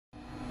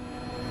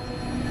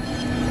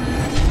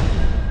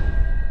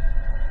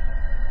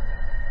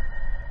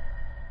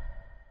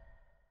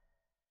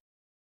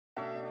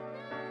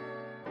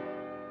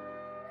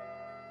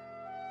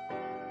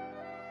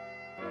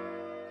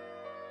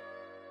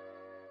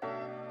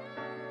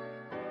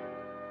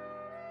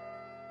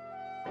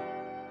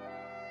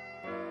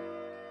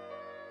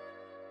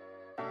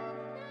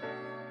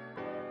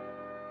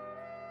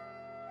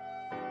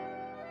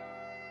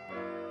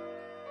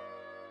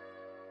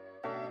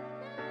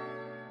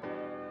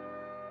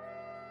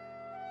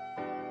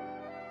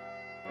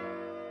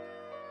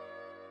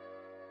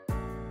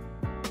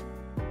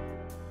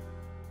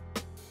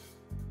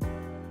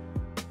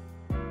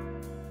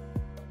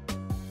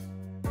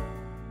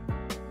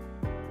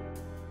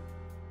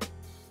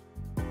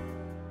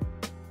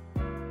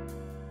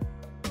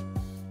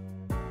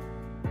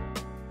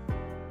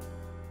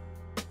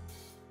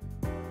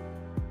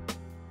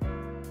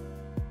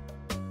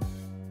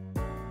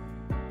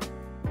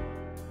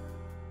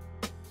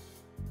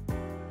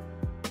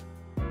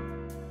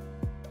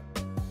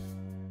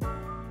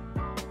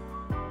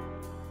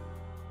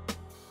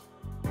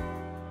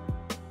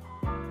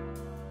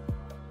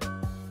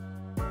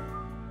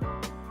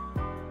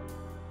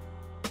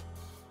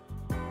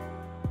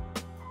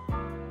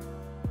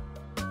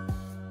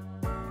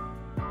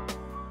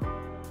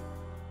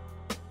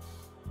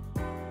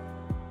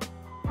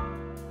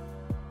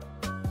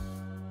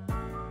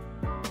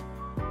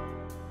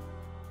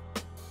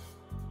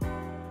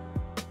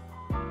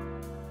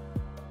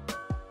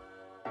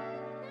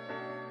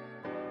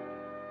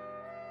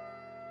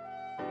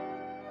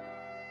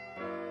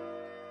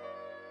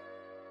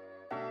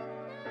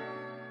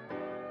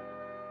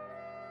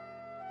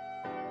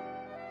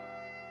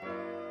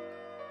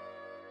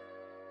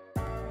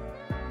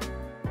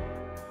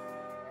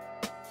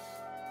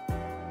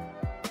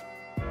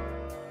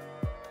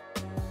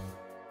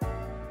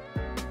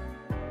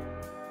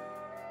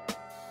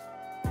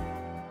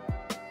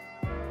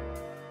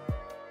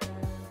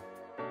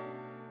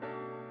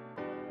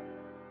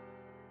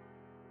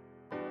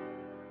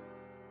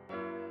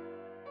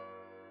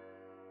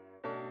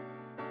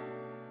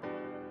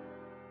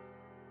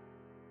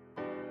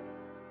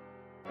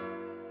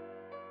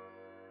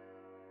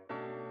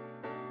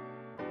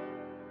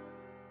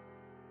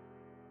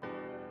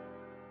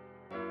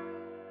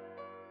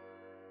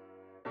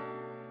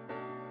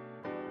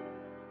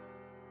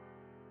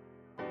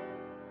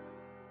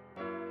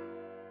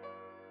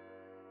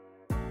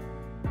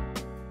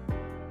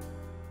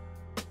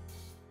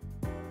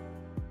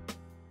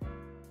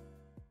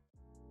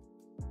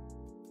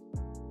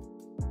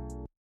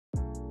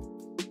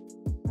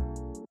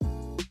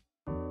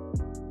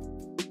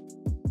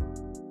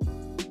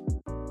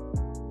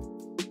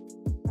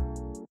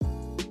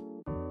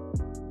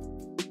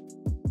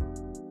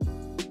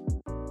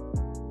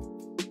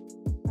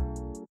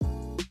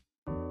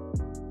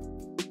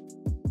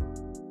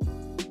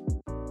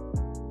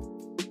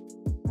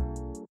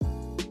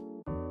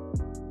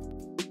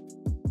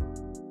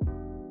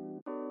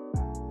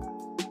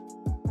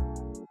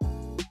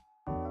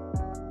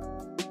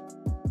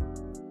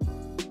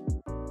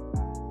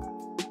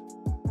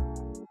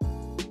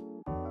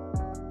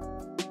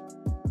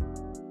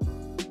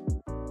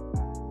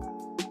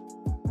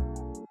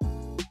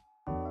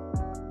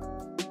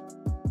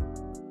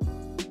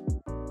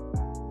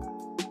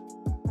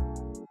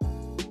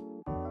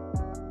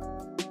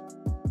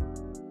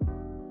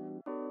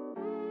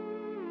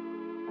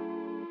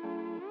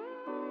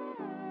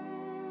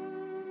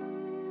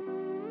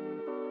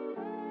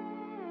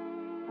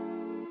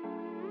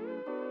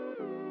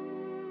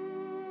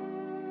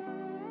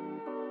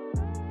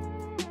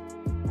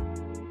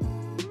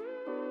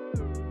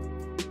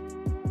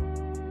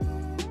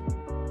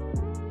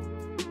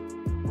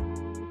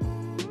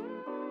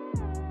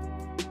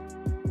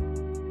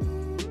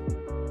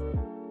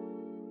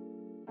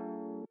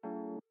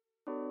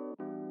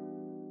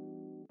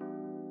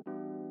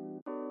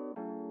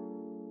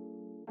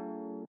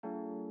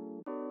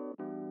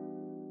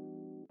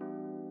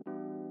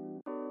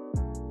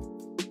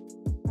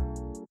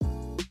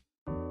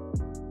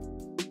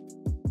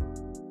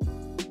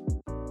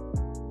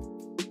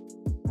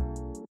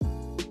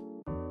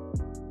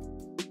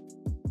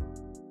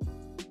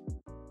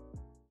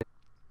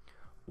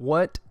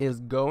What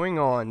is going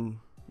on,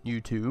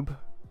 YouTube?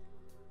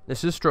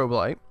 This is Strobe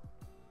Light,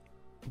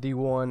 the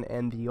one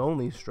and the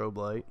only strobe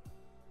light,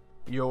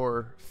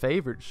 your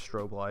favorite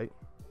strobe light,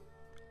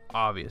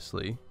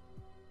 obviously.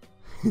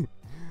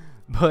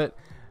 But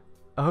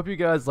I hope you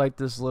guys like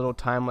this little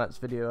time-lapse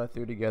video I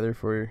threw together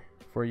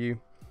for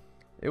you.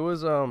 It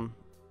was a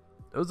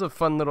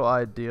fun little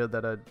idea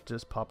that I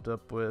just popped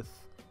up with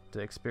to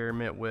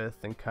experiment with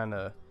and kind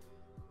of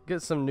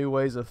get some new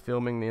ways of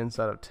filming the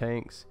inside of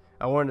tanks.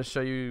 I wanted to show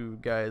you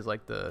guys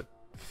like the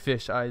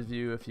fish eyes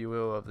view, if you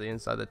will, of the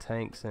inside of the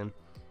tanks and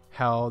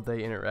how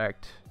they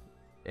interact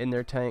in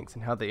their tanks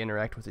and how they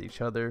interact with each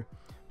other,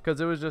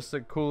 because it was just a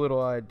cool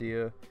little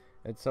idea.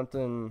 It's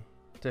something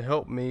to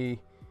help me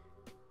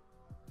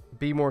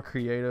be more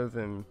creative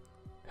and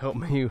help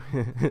me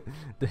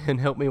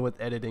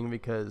with editing,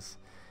 because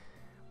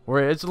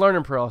it's a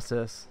learning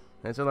process.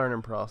 It's a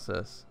learning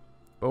process,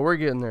 but we're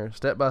getting there,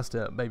 step by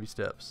step, baby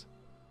steps.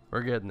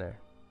 We're getting there.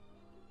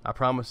 I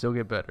promise you'll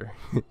get better.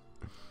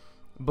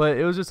 But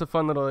it was just a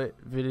fun little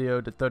video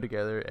to throw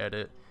together,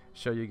 edit,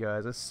 show you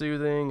guys. It's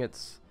soothing,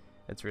 it's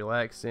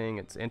relaxing,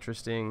 it's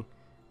interesting,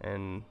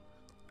 and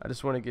I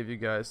just want to give you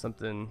guys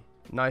something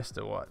nice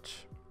to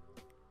watch.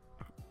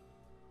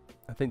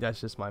 I think that's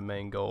just my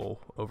main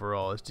goal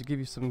overall, is to give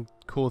you some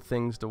cool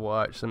things to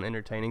watch, some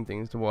entertaining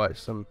things to watch,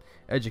 some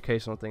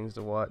educational things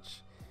to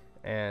watch.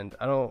 And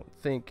I don't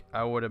think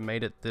I would have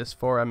made it this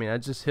far. I mean, I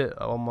just hit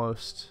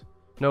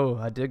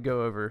I did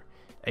go over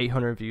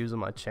 800 views on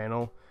my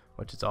channel,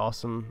 which is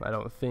awesome. I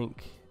don't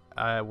think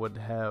I would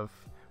have,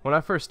 when I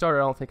first started,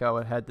 I don't think I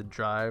would have had the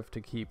drive to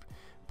keep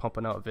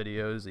pumping out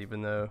videos,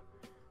 even though,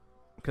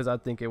 because I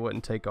think it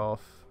wouldn't take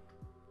off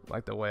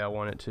like the way I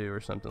want it to or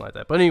something like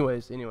that. But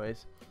anyways,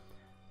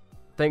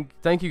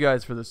 thank you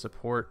guys for the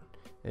support.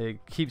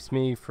 It keeps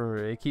me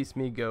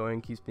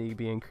going, keeps me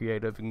being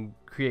creative and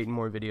creating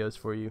more videos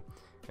for you,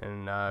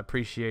 and I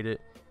appreciate it.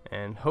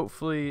 And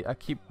hopefully I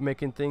keep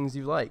making things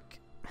you like.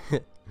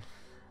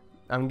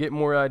 I'm getting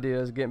more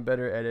ideas, getting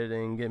better at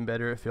editing, getting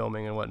better at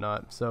filming and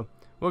whatnot. So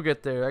we'll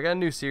get there. I got a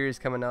new series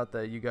coming out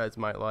that you guys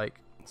might like,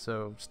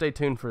 so stay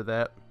tuned for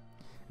that.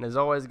 And as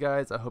always,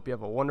 guys, I hope you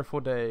have a wonderful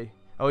day.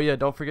 Oh yeah,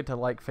 don't forget to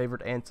like,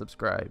 favorite, and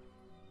subscribe.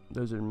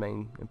 Those are the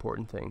main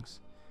important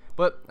things.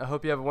 But I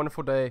hope you have a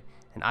wonderful day,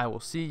 and I will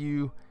see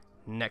you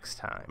next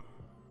time.